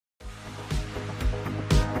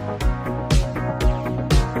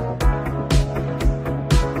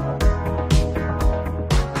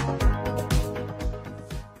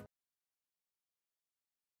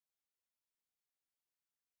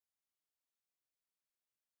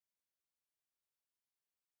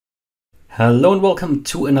Hello and welcome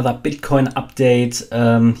to another Bitcoin update.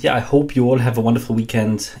 I hope you all have a wonderful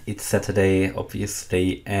weekend. It's Saturday,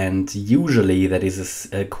 obviously, and usually that is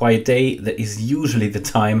a quiet day. That is usually the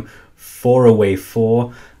time for a wave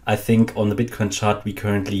 4. I think on the Bitcoin chart we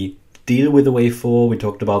currently deal with a wave 4. We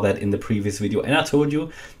talked about that in the previous video, and I told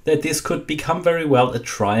you that this could become very well a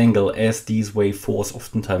triangle, as these wave 4s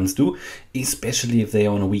oftentimes do, especially if they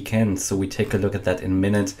are on a weekend. So we take a look at that in a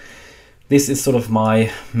minute. This is sort of my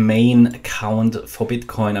main account for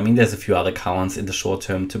Bitcoin. I mean, there's a few other accounts in the short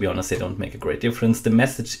term. To be honest, they don't make a great difference. The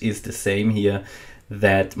message is the same here,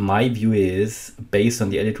 that my view is, based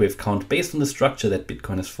on the Elliott Wave count, based on the structure that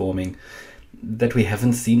Bitcoin is forming, that we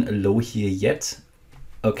haven't seen a low here yet.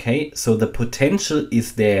 Okay, so the potential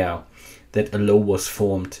is there that a low was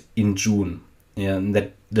formed in June, and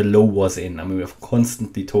that the low was in. I mean, we've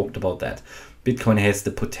constantly talked about that. Bitcoin has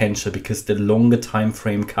the potential because the longer time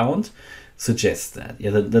frame count suggests that.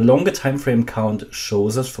 The longer time frame count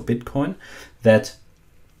shows us for Bitcoin that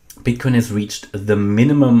Bitcoin has reached the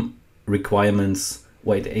minimum requirements,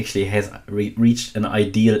 where it actually has reached an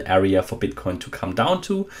ideal area for Bitcoin to come down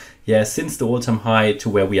to. Since the all-time high to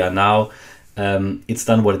where we are now, it's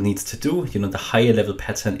done what it needs to do. The higher level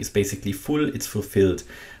pattern is basically full, it's fulfilled.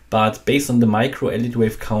 But based on the micro Elliott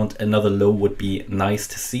Wave count, another low would be nice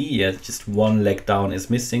to see. Just one leg down is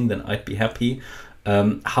missing, then I'd be happy.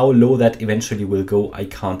 How low that eventually will go, I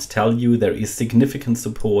can't tell you. There is significant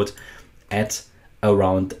support at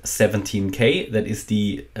around 17K. That is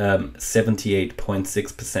the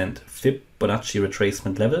 78.6% Fibonacci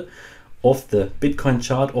retracement level of the Bitcoin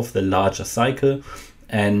chart, of the larger cycle.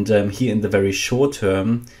 And here in the very short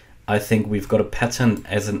term, I think we've got a pattern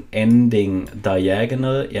as an ending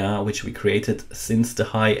diagonal, which we created since the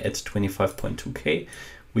high at 25.2K.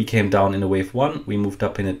 We came down in a wave 1, we moved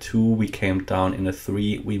up in a 2, we came down in a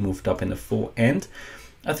 3, we moved up in a 4, and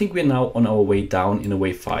I think we're now on our way down in a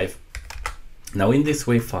wave 5. Now in this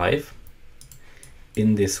wave 5,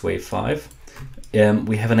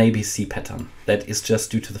 we have an ABC pattern. That is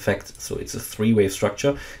just due to the fact, so it's a 3-wave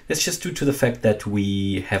structure. It's just due to the fact that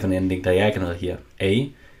we have an ending diagonal here,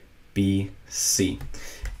 A, B, C.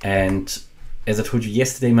 And as I told you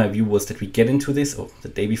yesterday, my view was that we get into this, or the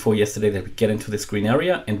day before yesterday, that we get into this green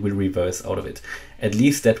area and we'll reverse out of it. At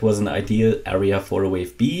least that was an ideal area for a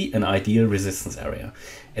wave B, an ideal resistance area.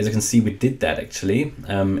 As you can see, we did that actually.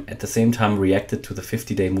 At the same time, reacted to the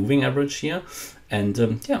 50-day moving average here,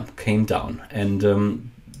 and came down. And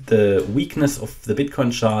the weakness of the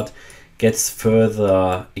Bitcoin chart gets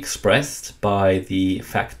further expressed by the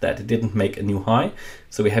fact that it didn't make a new high.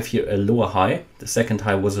 So we have here a lower high. The second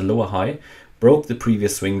high was a lower high, broke the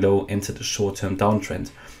previous swing low, entered a short-term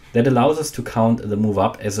downtrend. That allows us to count the move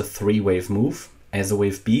up as a 3-wave move, as a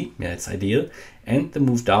wave B, it's ideal, and the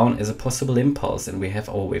move down as a possible impulse. And we have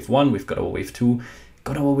our wave 1, we've got our wave 2,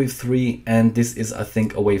 got our wave 3, and this is, I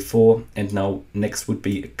think, a wave 4, and now next would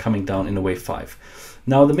be coming down in a wave 5.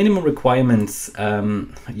 Now the minimum requirements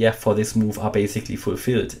for this move are basically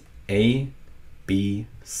fulfilled. A, B,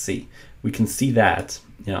 C. We can see that.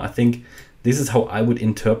 I think this is how I would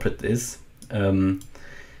interpret this as an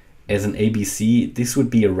ABC. This would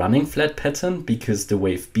be a running flat pattern because the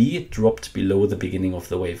wave B dropped below the beginning of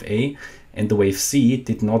the wave A, and the wave C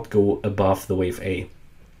did not go above the wave A.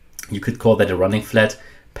 You could call that a running flat.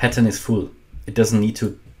 Pattern is full. It doesn't need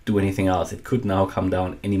to do anything else. It could now come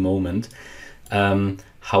down any moment.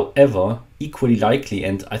 However, equally likely,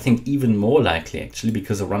 and I think even more likely actually,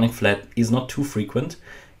 because a running flat is not too frequent,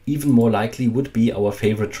 even more likely would be our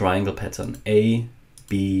favorite triangle pattern, A,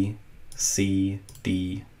 B, C,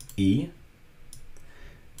 D, E,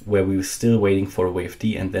 where we were still waiting for a wave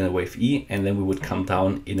D and then a wave E, and then we would come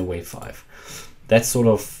down in a wave 5. That's sort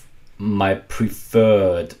of my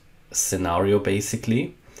preferred scenario,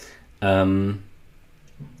 basically. That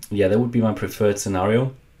would be my preferred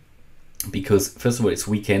scenario. Because first of all, it's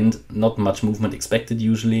weekend, not much movement expected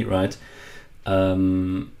usually, right?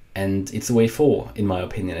 And it's a wave 4 in my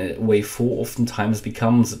opinion. Wave 4 oftentimes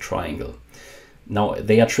becomes a triangle. Now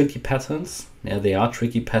they are tricky patterns,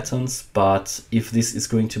 but if this is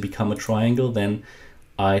going to become a triangle, then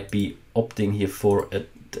I'd be opting here for a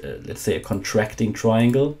let's say a contracting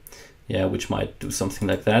triangle, which might do something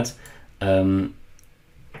like that.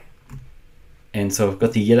 And so I've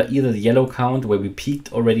got the yellow, either the yellow count where we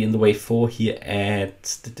peaked already in the wave 4 here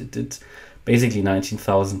at basically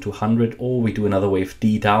 19,200, or we do another wave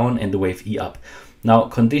D down and the wave E up. Now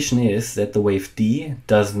condition is that the wave D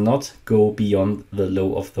does not go beyond the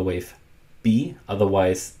low of the wave B,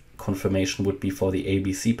 otherwise confirmation would be for the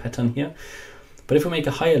ABC pattern here. But if we make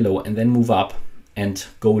a higher low and then move up, and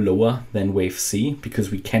go lower than wave C,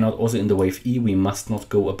 because we cannot, also in the wave E, we must not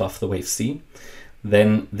go above the wave C,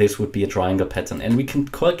 then this would be a triangle pattern. And we can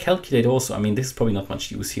calculate also, I mean, this is probably not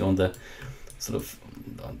much use here on the sort of,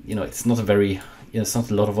 it's not a very, it's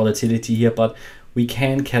not a lot of volatility here, but we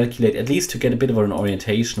can calculate, at least to get a bit of an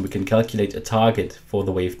orientation, we can calculate a target for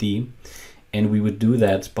the wave D. And we would do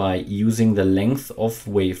that by using the length of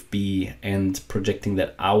wave B and projecting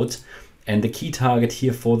that out. And the key target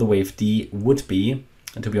here for the wave D would be,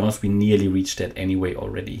 and to be honest, we nearly reached that anyway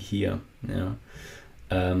already here.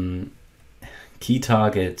 Key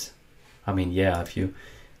target, I mean, yeah,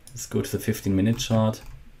 let's go to the 15-minute chart.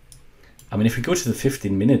 I mean, if we go to the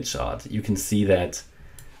 15-minute chart, you can see that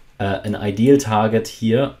an ideal target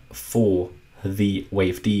here for the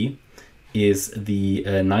wave D is the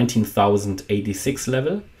 19,086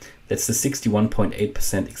 level. That's the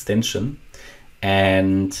 61.8% extension.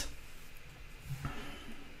 And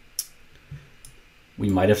we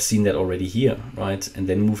might have seen that already here, right? And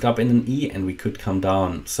then moved up in an E and we could come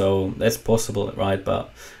down. So that's possible, right? But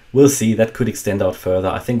we'll see, that could extend out further.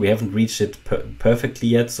 I think we haven't reached it perfectly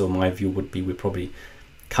yet. So my view would be we probably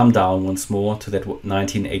come down once more to that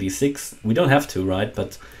 1986. We don't have to, right?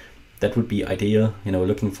 But that would be ideal,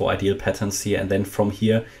 looking for ideal patterns here. And then from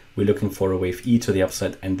here, we're looking for a wave E to the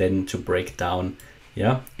upside and then to break down,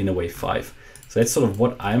 in a wave 5. So that's sort of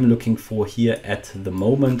what I'm looking for here at the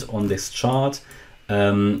moment on this chart.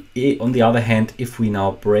 On the other hand, if we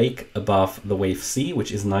now break above the wave C,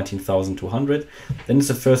 which is 19,200, then it's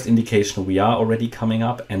the first indication we are already coming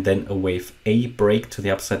up, and then a wave A break to the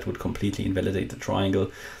upside would completely invalidate the triangle.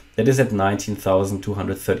 That is at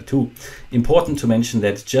 19,232. Important to mention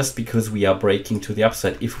that just because we are breaking to the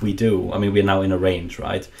upside, if we do, I mean, we're now in a range,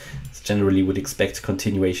 right? Generally would expect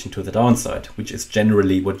continuation to the downside, which is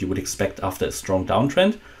generally what you would expect after a strong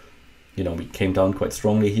downtrend. We came down quite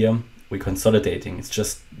strongly here. We're consolidating. It's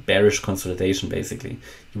just bearish consolidation, basically.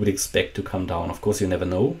 You would expect to come down. Of course, you never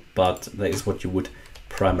know, but that is what you would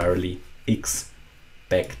primarily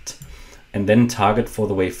expect. And then target for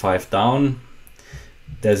the wave 5 down.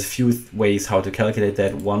 There's a few ways how to calculate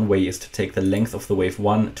that. One way is to take the length of the wave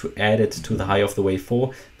 1 to add it to the high of the wave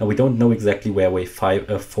 4. Now, we don't know exactly where wave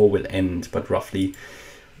 4 will end, but roughly,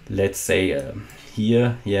 let's say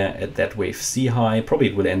here, at that wave C high. Probably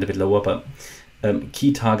it will end a bit lower, but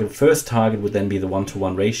key target, first target would then be the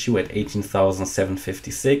 1-to-1 ratio at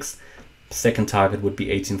 18,756. Second target would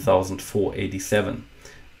be 18,487.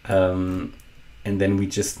 And then we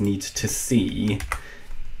just need to see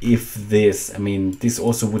if this, I mean, this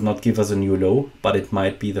also would not give us a new low, but it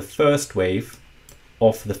might be the first wave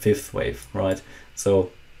of the 5th wave, right? So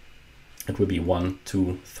it would be 1,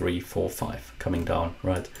 2, 3, 4, 5 coming down,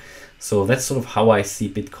 right? So that's sort of how I see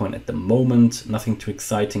Bitcoin at the moment. Nothing too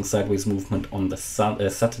exciting. Sideways movement on the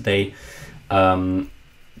Saturday.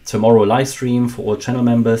 Tomorrow live stream for all channel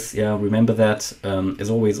members. Yeah, remember that. As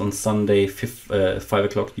always on Sunday, 5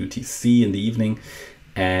 o'clock UTC in the evening.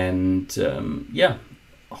 And yeah,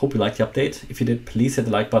 I hope you liked the update. If you did, please hit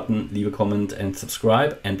the like button, leave a comment and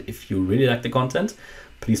subscribe. And if you really like the content,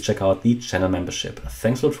 please check out the channel membership.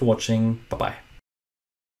 Thanks a lot for watching. Bye-bye.